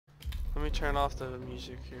Let me turn off the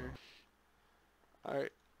music here.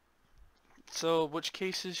 Alright. So, which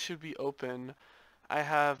cases should we open? I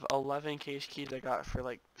have 11 case keys I got for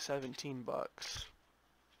like 17 bucks.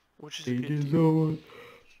 Which is a good deal.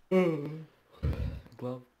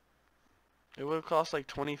 Glove. It would have cost like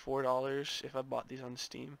 $24 if I bought these on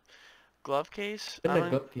Steam. Glove case? Open the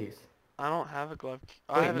glove case. I don't have a glove.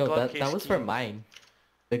 I Wait, have a no, glove that case was key. for mine.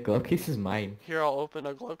 The glove case is mine. Here, I'll open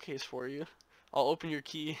a glove case for you. I'll open your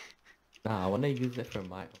key. Nah, I wanna use it for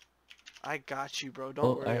mine. I got you, bro.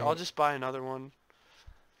 Don't worry. I'll Alright. just buy another one.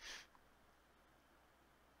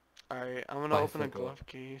 Alright, I'm gonna open a glove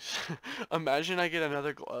case. Imagine I get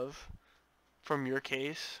another glove from your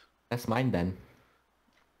case. That's mine then.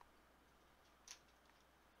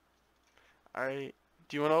 Alright.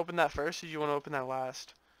 Do you want to open that first or do you want to open that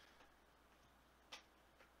last?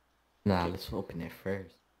 Nah, let's open it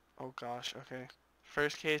first. Oh gosh, okay.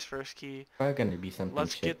 First case, first key. Probably gonna be something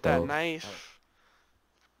Let's shit, get that though. knife.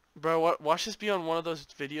 Bro, watch this be on one of those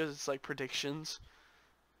videos, it's like predictions.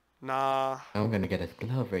 Nah. I'm gonna get a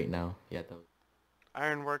glove right now. Yeah, though.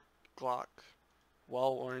 Ironwork Glock.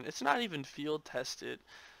 Well worn. It's not even field tested.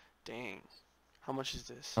 Dang. How much is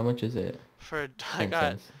this? How much is it? For 10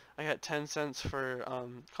 cents. I got 10 cents for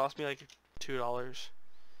cost me like $2.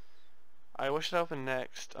 Alright, what should I open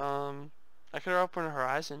next? I could open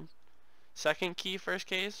Horizon. Second key, first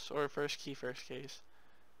case, or first key, first case?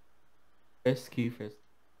 First key first.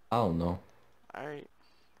 I don't know. Alright,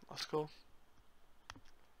 let's go.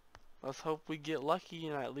 Let's hope we get lucky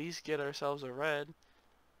and at least get ourselves a red.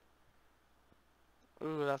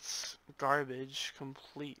 Ooh, that's garbage.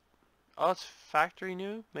 Complete. Oh, it's factory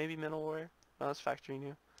new? Maybe middleware? No, it's factory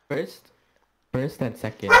new. First and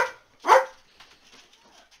second.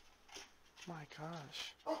 My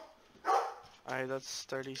gosh. Alright, that's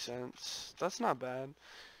 30 cents. That's not bad.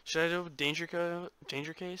 Should I do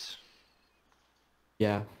danger case?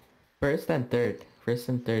 Yeah. First and third. First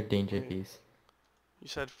and third danger case. You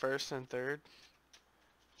said first and third?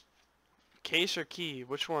 Case or key?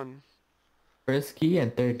 Which one? First key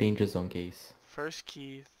and third danger zone case. First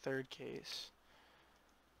key, third case.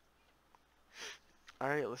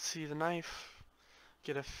 Alright, let's see the knife.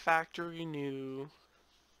 Get a factory new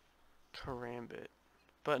karambit.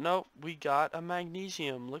 But nope, we got a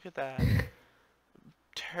magnesium. Look at that.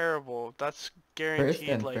 Terrible. That's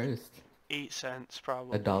guaranteed like 8 cents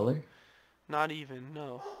probably. $1? Not even,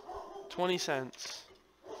 no. 20 cents.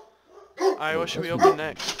 Alright, what should we open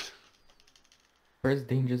next? First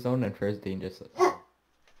danger zone and first danger zone.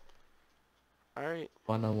 Alright.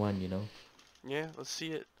 One-on-one, you know? Yeah, let's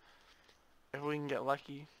see it. If we can get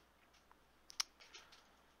lucky.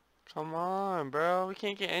 Come on, bro. We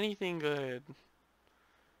can't get anything good.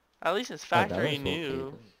 At least it's factory new.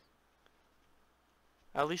 Okay.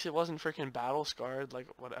 At least it wasn't freaking battle scarred, like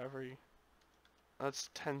whatever. That's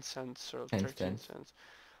 10 cents or 13 cents.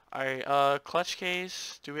 Alright, clutch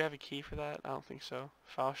case. Do we have a key for that? I don't think so.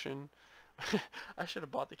 Falchion. I should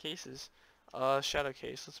have bought the cases. Shadow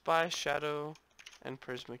case. Let's buy shadow and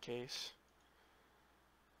prisma case.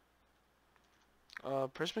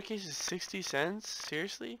 Prisma case is 60 cents?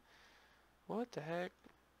 Seriously? What the heck?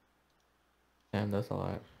 Damn, that's a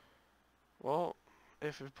lot. Well,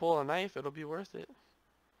 if we pull a knife, it'll be worth it.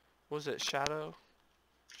 What was it? Shadow?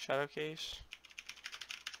 Shadow case?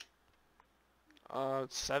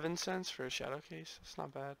 7 cents for a shadow case? That's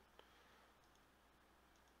not bad.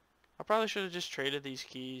 I probably should have just traded these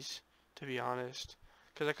keys, to be honest.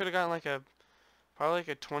 Because I could have gotten like probably like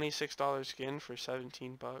a $26 skin for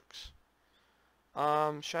 17 bucks.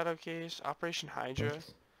 Shadow case, Operation Hydra.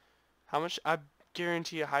 How much? I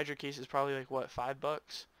guarantee a Hydra case is probably like what, $5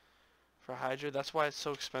 for Hydra. That's why it's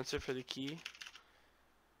so expensive for the key.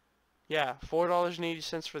 Yeah,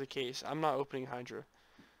 $4.80 for the case. I'm not opening Hydra.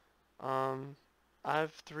 I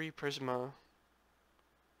have 3 Prisma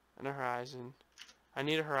and a Horizon. I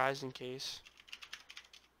need a Horizon case.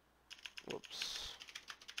 Whoops.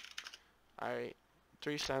 Alright,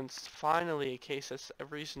 3 cents. Finally a case that's a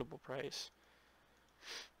reasonable price.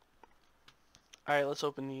 Alright, let's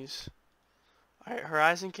open these. Alright,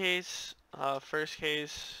 Horizon case, first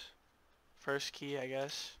case, first key, I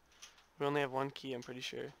guess. We only have 1 key, I'm pretty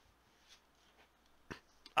sure.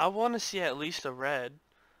 I want to see at least a red.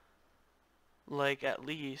 Like, at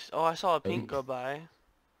least. Oh, I saw a pink go by.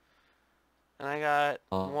 And I got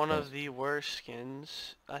one of the worst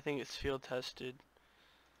skins. I think it's field tested.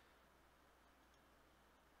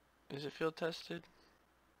 Is it field tested?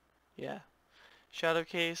 Yeah. Shadow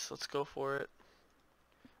case, let's go for it.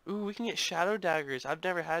 Ooh, we can get shadow daggers. I've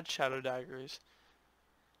never had shadow daggers.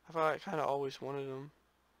 I thought I kind of always wanted them.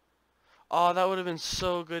 Oh, that would have been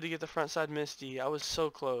so good to get the front side Misty. I was so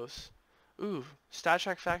close. Ooh,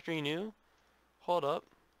 StatTrak Factory New? Hold up.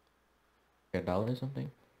 $1 or something?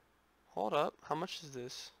 Hold up. How much is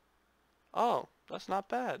this? Oh, that's not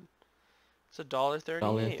bad. It's $1.38.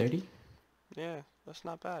 $1.30? Yeah, that's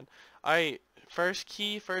not bad. Alright, first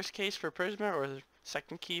case for Prisma, or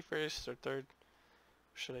second key first, or third?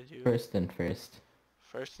 What should I do? First and first.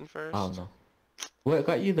 First and I don't first? know. What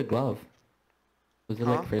got you the glove? Was it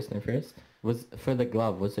Huh? like first and first? Was for the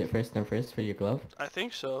glove, was it first and first for your glove? I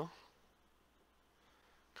think so.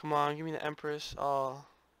 Come on, give me the Empress. Oh,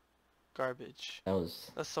 garbage. That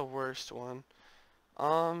was... That's the worst one.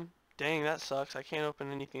 Dang, that sucks. I can't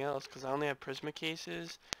open anything else because I only have Prisma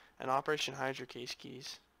cases and Operation Hydra case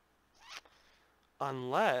keys.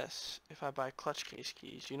 Unless, if I buy clutch case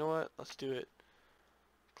keys. You know what? Let's do it.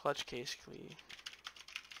 Clutch case key.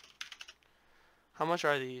 How much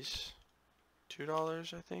are these?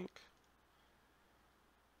 $2, I think.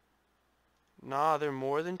 Nah, they're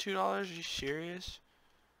more than $2. Are you serious?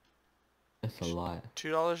 That's a lot.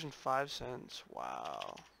 $2.05.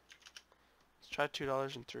 Wow. Let's try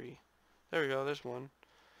 $2.03. There we go. There's one.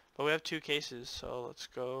 But we have 2 cases, so let's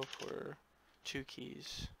go for 2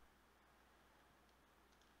 keys.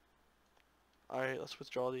 Alright, let's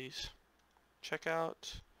withdraw these.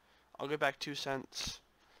 Checkout. I'll get back 2 cents.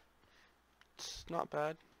 It's not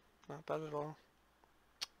bad. Not bad at all.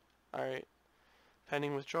 Alright.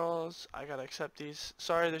 Pending withdrawals. I gotta accept these.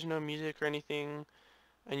 Sorry there's no music or anything.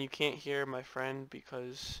 And you can't hear my friend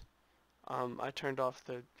because I turned off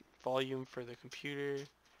the volume for the computer.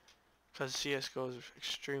 Because CSGO is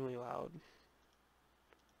extremely loud.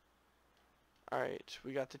 Alright,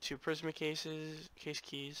 we got the 2 Prisma case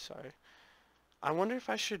keys, sorry. I wonder if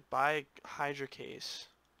I should buy Hydra case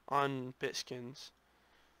on Bitskins.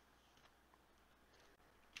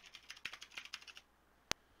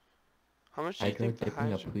 How much do you think the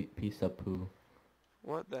dipping a Hydra... piece of poo.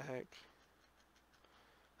 What the heck?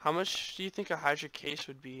 How much do you think a Hydra case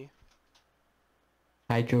would be?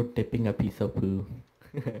 Hydro dipping a piece of poo.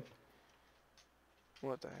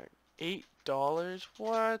 What the heck? $8?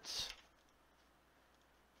 What?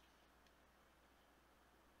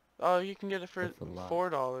 Oh, you can get it for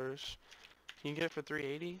 $4. Can you get it for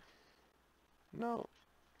 $3.80? No.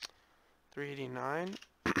 $3.89?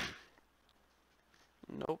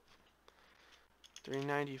 Nope.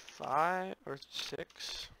 $3.95 or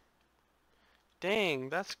 $6? Dang,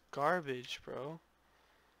 that's garbage, bro.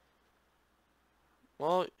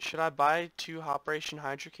 Well, should I buy 2 Operation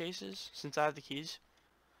Hydra cases since I have the keys?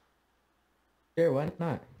 Sure, why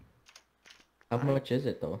not? How much is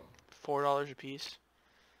it though? $4 a piece.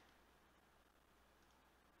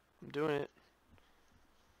 I'm doing it.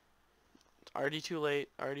 It's already too late.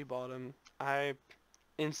 I already bought them. I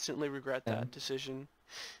instantly regret that decision.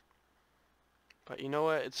 But you know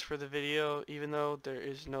what? It's for the video, even though there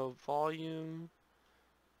is no volume.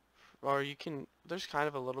 Or you can... There's kind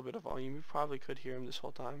of a little bit of volume. You probably could hear him this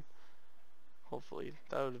whole time. Hopefully.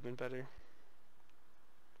 That would have been better.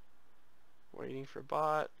 Waiting for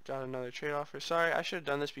bot. Got another trade offer. Sorry, I should have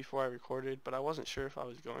done this before I recorded, but I wasn't sure if I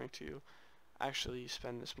was going to actually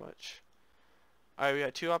spend this much. Alright, we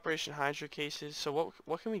got 2 Operation Hydra cases. So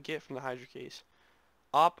what can we get from the Hydra case?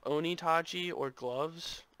 Op Onitaji or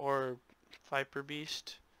gloves or Viper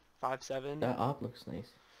Beast 5.7. That op looks nice.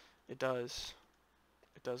 It does.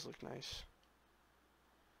 It does look nice.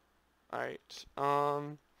 Alright.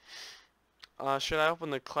 Should I open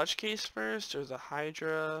the clutch case first or the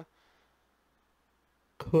Hydra?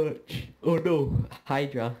 Clutch. Oh no,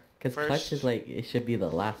 Hydra. Cause First. clutch is like, it should be the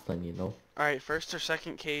last one, you know. Alright, first or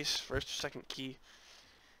second case, first or second key.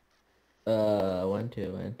 1,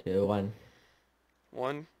 2, 1, 2, 1.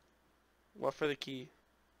 1. What for the key?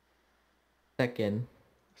 Second.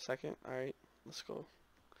 Second? Alright, let's go.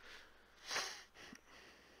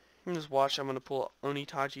 Just watch, I'm gonna pull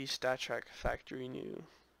Onitaji StatTrak Factory New.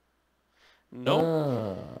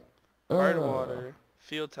 Nope. Hard water.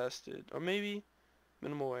 Field tested. Or maybe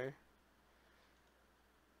minimal wear.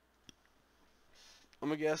 I'm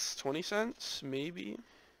gonna guess 20 cents? Maybe.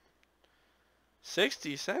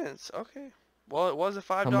 60 cents? Okay. Well, it was a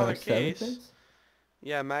 $5 case. 7 cents?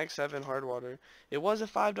 Yeah, Mag 7 hard water. It was a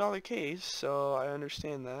 $5 case, so I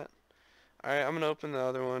understand that. Alright, I'm gonna open the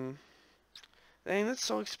other one. Dang, that's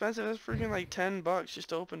so expensive. That's freaking like $10 just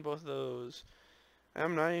to open both of those.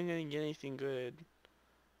 I'm not even gonna get anything good.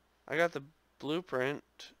 I got the blueprint.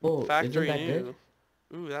 Oh, Factory isn't that new. good?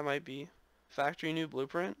 Ooh, that might be. Factory new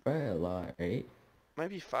blueprint? Probably a lot, right? Might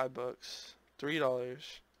be $5.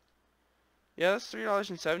 $3. Yeah, that's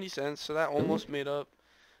 $3.70, so that almost made up.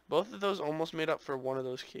 Both of those almost made up for one of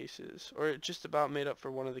those cases. Or it just about made up for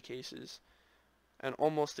one of the cases. And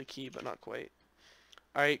almost the key, but not quite.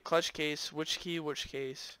 Alright, clutch case. Which key? Which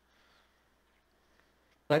case?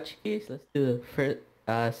 Clutch case. Let's do the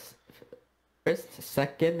first,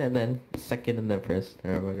 second, and then second, and then first,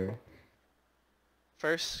 or whatever.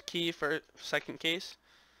 First key for second case.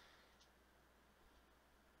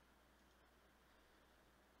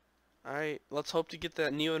 Alright, let's hope to get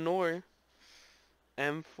that Neo Noir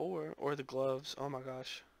M4 or the gloves. Oh my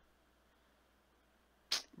gosh.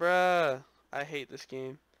 Bruh, I hate this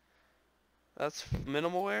game. That's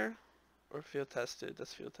minimal wear or field tested?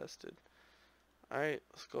 That's field tested. Alright,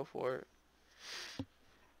 let's go for it.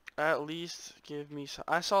 At least give me some.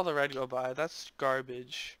 I saw the red go by. That's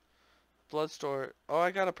garbage. Bloodstore. Oh, I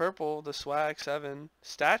got a purple. The swag 7.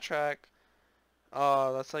 Stat track.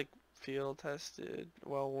 Oh, that's like field tested.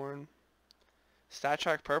 Well worn. Stat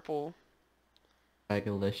track purple.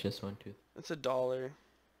 Delicious one too. It's $1.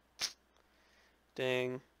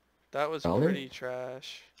 Dang. That was Dollar? pretty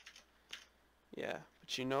trash. Yeah.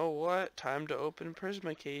 But you know what? Time to open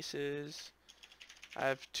Prisma cases. I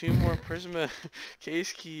have 2 more Prisma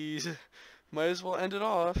case keys. Might as well end it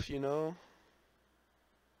off, you know?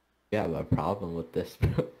 You have a problem with this,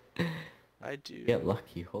 bro. I do. Get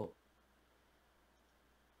lucky, hope.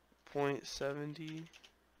 .70.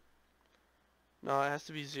 No, it has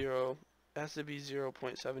to be 0. It has to be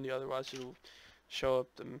 0.70, otherwise it'll show up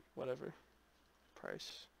the whatever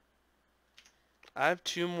price. I have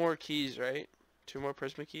 2 more keys, right? 2 more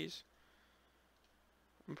Prisma keys.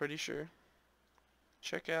 I'm pretty sure.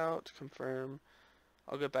 Check out, confirm.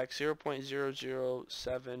 I'll get back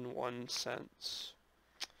 0.0071 cents.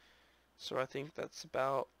 So I think that's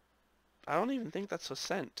about, I don't even think that's a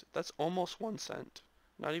cent. That's almost 1 cent.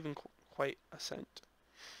 Not even quite a cent.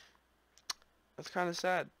 That's kind of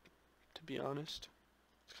sad, to be honest.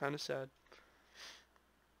 It's kind of sad.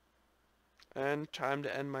 And time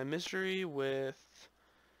to end my misery with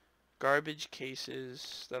garbage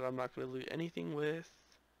cases that I'm not going to loot anything with.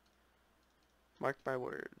 Mark my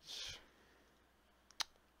words.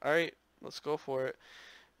 Alright, let's go for it.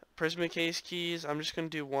 Prisma case keys, I'm just going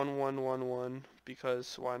to do 1111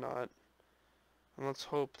 because why not? And let's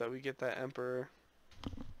hope that we get that Emperor.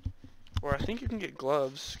 Or I think you can get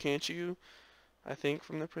gloves, can't you? I think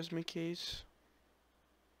from the Prisma case.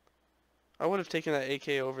 I would have taken that AK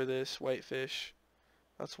over this Whitefish.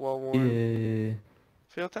 That's well worn. Yeah.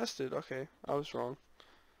 Field tested, okay. I was wrong.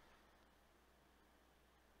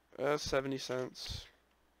 That's 70 cents.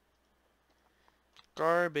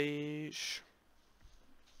 Garbage.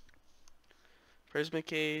 Prisma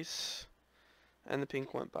case. And the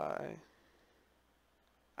pink went by.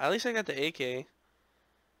 At least I got the AK.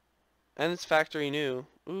 And it's factory new.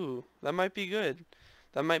 Ooh, that might be good.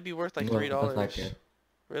 That might be worth like No, $3. that's not good.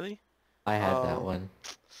 Really? I had that one.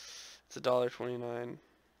 It's $1.29.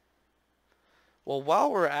 Well,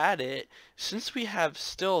 while we're at it, since we have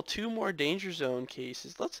still 2 more Danger Zone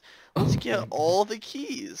cases, let's get all the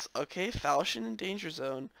keys. Okay, Falchion and Danger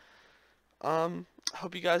Zone.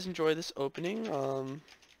 Hope you guys enjoy this opening.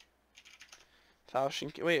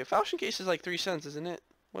 Falchion. Wait, Falchion case is like 3 cents, isn't it?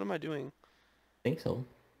 What am I doing? I think so.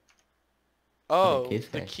 Oh, case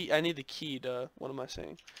the guy. key. I need the key. Duh. What am I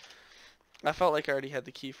saying? I felt like I already had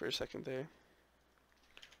the key for a second there.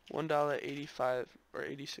 $1.85 or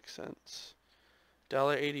 86 cents.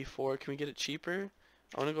 $1.84. Can we get it cheaper?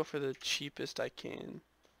 I want to go for the cheapest I can.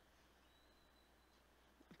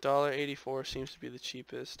 $1.84 seems to be the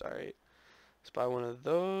cheapest. Alright. Let's buy one of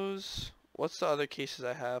those. What's the other cases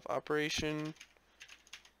I have? Operation.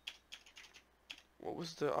 What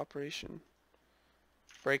was the operation?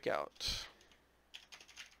 Breakout.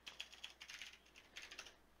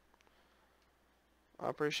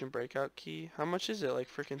 Operation Breakout key. How much is it? Like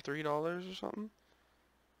freaking $3 or something?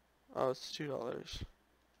 Oh, it's $2.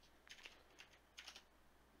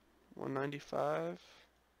 $1.95.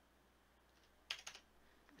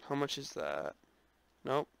 How much is that?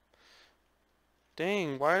 Nope.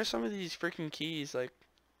 Dang, why are some of these freaking keys like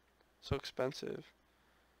so expensive?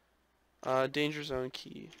 Danger Zone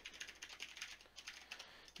key.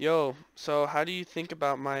 Yo, so how do you think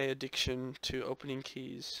about my addiction to opening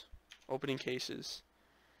keys? Opening cases?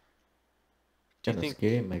 Do you Kinda think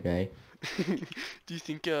scary, my guy. do you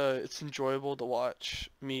think it's enjoyable to watch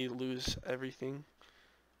me lose everything?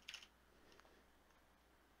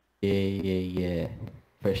 Yeah.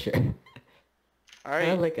 For sure.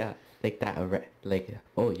 Alright. Like that, like,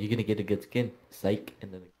 oh, you're gonna get a good skin. Psych,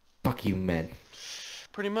 and then, fuck you, man.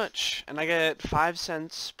 Pretty much. And I get 5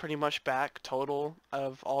 cents pretty much back total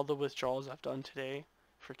of all the withdrawals I've done today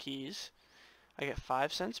for keys. I get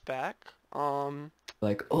 5 cents back.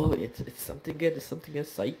 Like, oh, it's something good,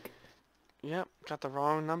 psych. Yep, got the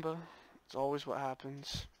wrong number. It's always what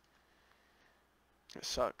happens. It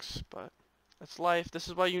sucks, but that's life. This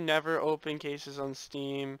is why you never open cases on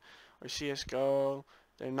Steam or CSGO.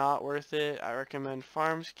 They're not worth it. I recommend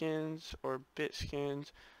farm skins or bit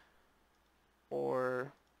skins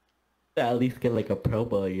or At least get like a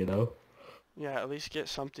promo, you know? yeah, at least get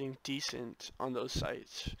something decent on those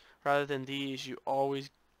sites. Rather than these, you always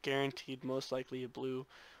guaranteed most likely a blue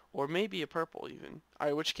or maybe a purple even.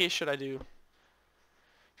 Alright, which case should I do?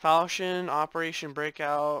 Falchion, Operation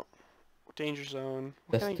Breakout, Danger Zone.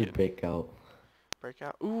 What can Just I to get? break out.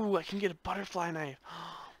 Breakout. Ooh, I can get a butterfly knife.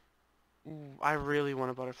 Ooh, I really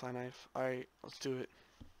want a butterfly knife. Alright, let's do it.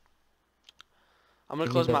 I'm gonna Give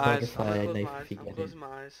me close the my eyes. I'm gonna butterfly close knife my eyes. if you I'm get it. closing my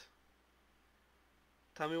eyes.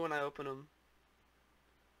 Tell me when I open them.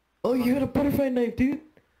 Oh, you got a butterfly knife, dude!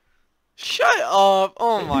 Shut up!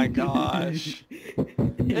 Oh my gosh.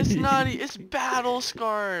 It's not. It's battle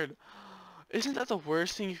scarred. Isn't that the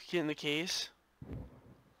worst thing you could get in the case?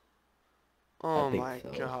 I Oh think my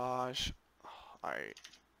so. gosh.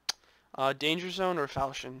 Alright. Danger Zone or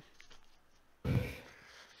Falchion?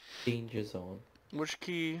 Danger zone. Which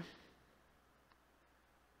key?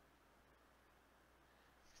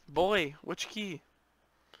 Boy, which key?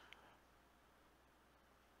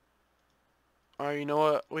 Alright, you know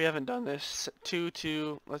what? We haven't done this.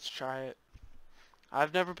 2-2. Let's try it.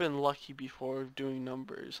 I've never been lucky before doing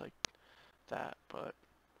numbers like that, but...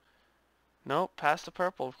 Nope, past the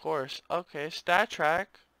purple, of course. Okay, stat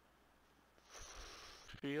track.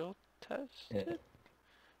 Field Yeah. tested?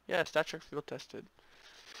 Yeah, stat track field tested.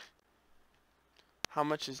 How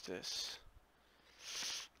much is this?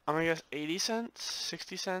 I'm gonna guess 80 cents?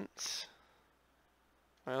 60 cents?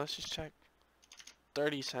 Alright, let's just check.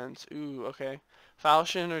 30 cents. Ooh, okay.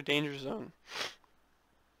 Falchion or Danger Zone?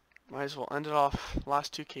 Might as well end it off.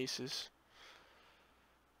 Last two cases.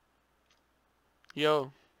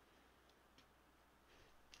 Yo.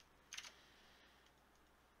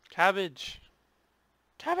 Cabbage.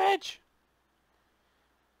 Cabbage!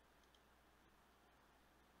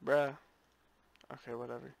 Bruh. Okay,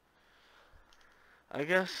 whatever. I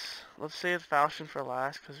guess let's save Falchion for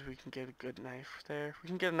last because we can get a good knife there. We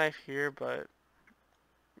can get a knife here, but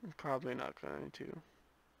I'm probably not going to.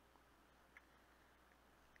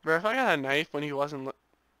 Bruh, if I got a knife when he wasn't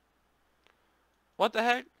what the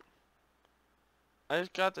heck? I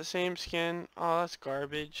just got the same skin. Oh, that's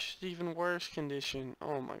garbage. It's even worse condition.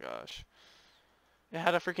 Oh my gosh. It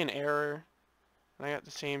had a freaking error. And I got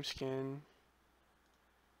the same skin.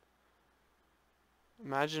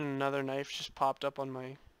 Imagine another knife just popped up on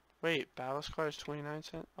my... Wait, battle scar is 29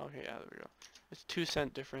 cents? Okay, yeah, there we go. It's 2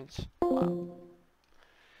 cent difference. Wow.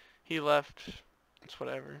 He left. It's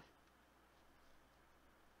whatever.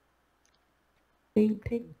 Ting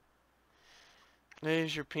ting.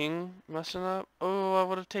 There's your ping messing up. Oh, I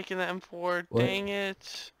would have taken the M4. What? Dang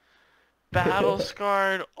it. Battle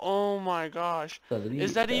scarred. Oh my gosh.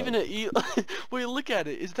 Is that even a Wait, look at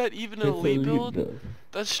it. Is that even an It's elite elite build? build.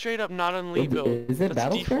 That's straight up not an elite build. Is it That's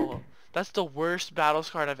battle default. scarred? That's the worst battle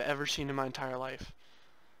scarred I've ever seen in my entire life.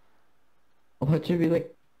 What should be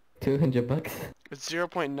like 200 bucks? It's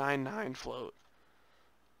 0.99 float.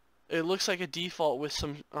 It looks like a default with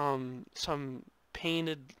some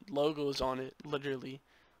painted logos on it, literally.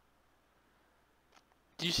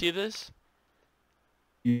 Do you see this?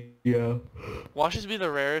 Yeah. Watch this be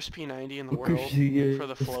the rarest P90 in the I could world see your for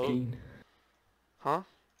the float. screen. Huh?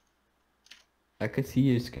 I could see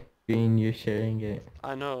your screen. You're sharing it.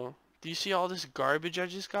 I know. Do you see all this garbage I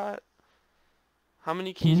just got? How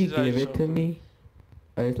many Can keys you did I give just it to open? me?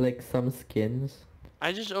 Or like some skins?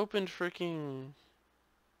 I just opened freaking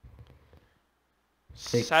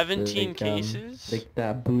Like, 17 cases? like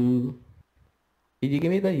that blue. Did you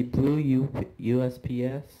give me the blue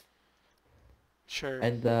USPS? Sure.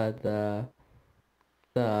 And the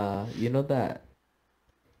you know that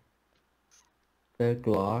the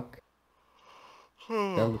Glock?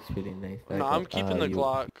 That looks really nice. No, I'm keeping the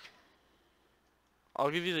Glock. I'll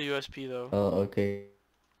give you the USP though. Oh, okay.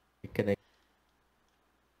 Can I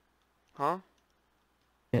Huh?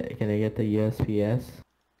 can I get the USPS?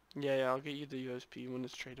 Yeah, I'll get you the USP when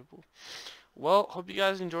it's tradable. Well, hope you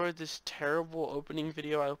guys enjoyed this terrible opening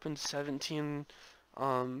video. I opened 17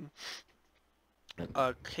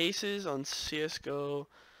 cases on CSGO.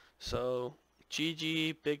 So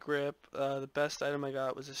GG, big grip. The best item I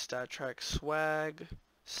got was a StatTrak Swag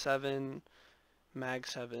 7 Mag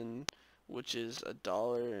 7, which is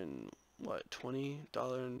 $1 and what,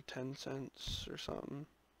 $20.10 or something.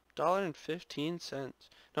 $1.15.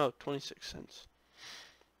 No, 26 cents.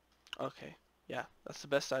 Okay, yeah, that's the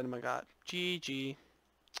best item I got. GG.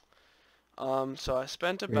 So I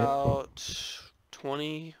spent about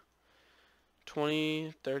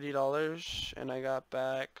 $30, and I got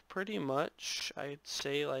back pretty much, I'd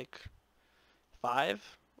say like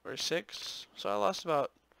 5 or 6. So I lost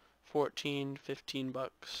about 14, 15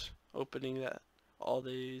 bucks opening that all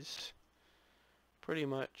these, pretty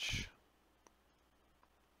much,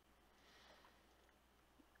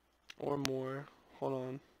 or more. Hold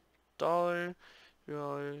on. $1,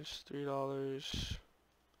 $2, $3,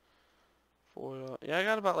 $4. Yeah, I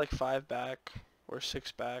got about like 5 back or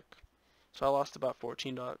 6 back. So I lost about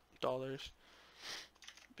 $14. But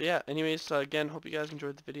yeah, anyways, again, hope you guys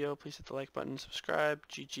enjoyed the video. Please hit the like button, subscribe.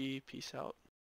 GG, peace out.